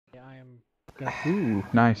Ooh,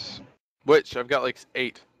 nice. Which? I've got like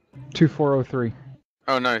 8. 2403.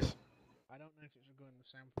 Oh, nice. I don't know if it's going the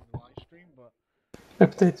same for the live stream, but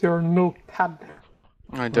Update your notepad.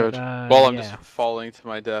 I don't. But, While I'm yeah. just falling to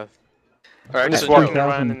my death. I'm Alright, just so walking no.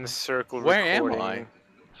 around in the circle Where am recording. I?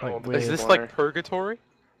 It's like Oh, weird. Is this Water. like purgatory?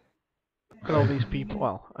 Look at all these people.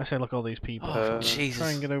 Well, I say look at all these people. Oh, Try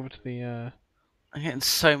Jesus. and get over to the. I'm getting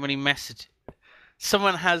so many messages.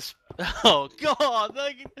 Someone has. Oh God!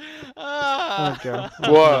 Oh, Joe.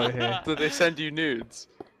 What? Did they send you nudes?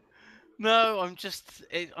 No, I'm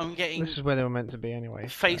getting This is where they were meant to be anyway.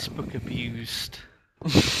 Facebook abused.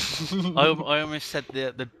 I almost said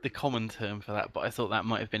the common term for that, but I thought that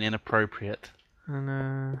might have been inappropriate.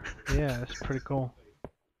 And yeah, it's pretty cool.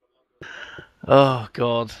 Oh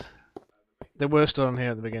God! They were still on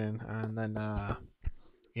here at the beginning, and then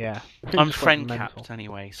yeah. I'm Just went friend mental. capped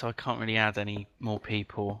anyway, so I can't really add any more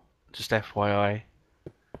people. Just FYI.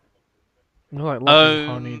 They're like lots of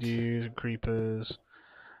Owned. honeydews and creepers.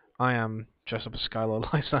 I am dressed up as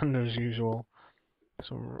Skylord Lysander as usual.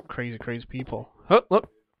 Some crazy people. Oh, look!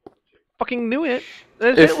 Fucking knew it!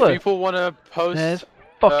 There's If Hitler! people want to post There's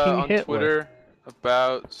fucking on Hitler! Twitter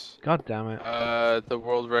about God damn it. the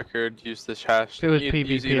world record, use this hash. If it was use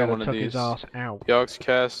PvP, either I'd one have of took his these. ass out.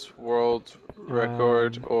 Yogcast world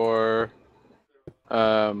record or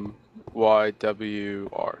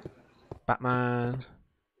YWR. Batman.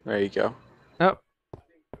 There you go. Oh,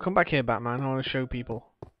 come back here, Batman. I want to show people.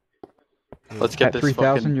 Let's get At this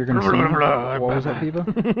 3000, fucking. you're gonna see. What was that, Viva?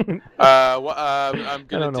 I'm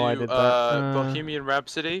gonna don't know why I do did that. Bohemian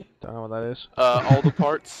Rhapsody. Don't know what that is. All the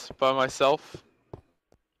parts by myself.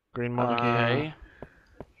 Green Monkey. Okay.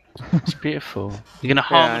 It's beautiful. You're gonna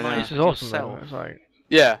Yeah, I know. harmonise This is with awesome, though. yourself. It's like,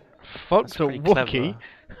 Yeah. fuck That's to pretty Wookie.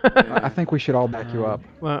 I think we should all back you up.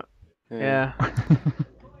 Well, yeah.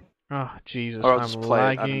 Oh, Jesus. Or I'll I'm just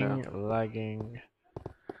play it, I don't lagging.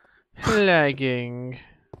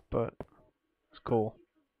 But it's cool.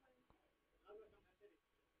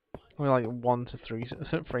 We're like 1 to 3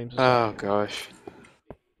 frames a second. Oh gosh.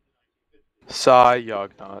 Sigh,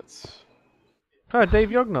 Yognauts. Oh, Dave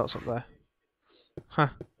Yognot's up there. Huh.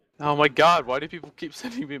 Oh my god, why do people keep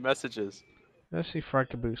sending me messages? Let's see Frag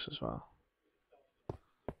Caboose as well.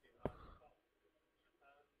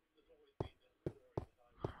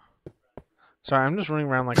 Sorry, I'm just running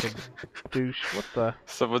around like a douche. What the?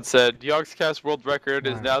 Someone said, Yogscast world record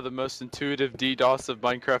is Right. now the most intuitive DDoS of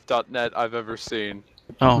Minecraft.net I've ever seen.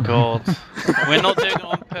 Oh God. We're not doing it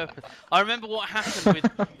on purpose. I remember what happened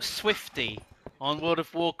with Swifty on World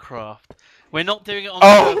of Warcraft. We're not doing it on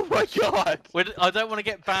Oh purpose. my god! I don't want to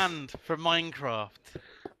get banned from Minecraft.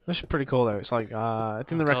 This is pretty cool though. It's like I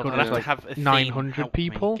think the God, record I'll was have to like have a theme 900 help me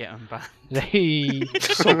people. get unbanned. They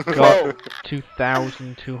Oh. got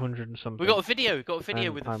 2,200 and something. We got a video. We got a video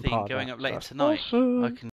And with the I'm theme part of going that, up so later that's tonight. awesome. I can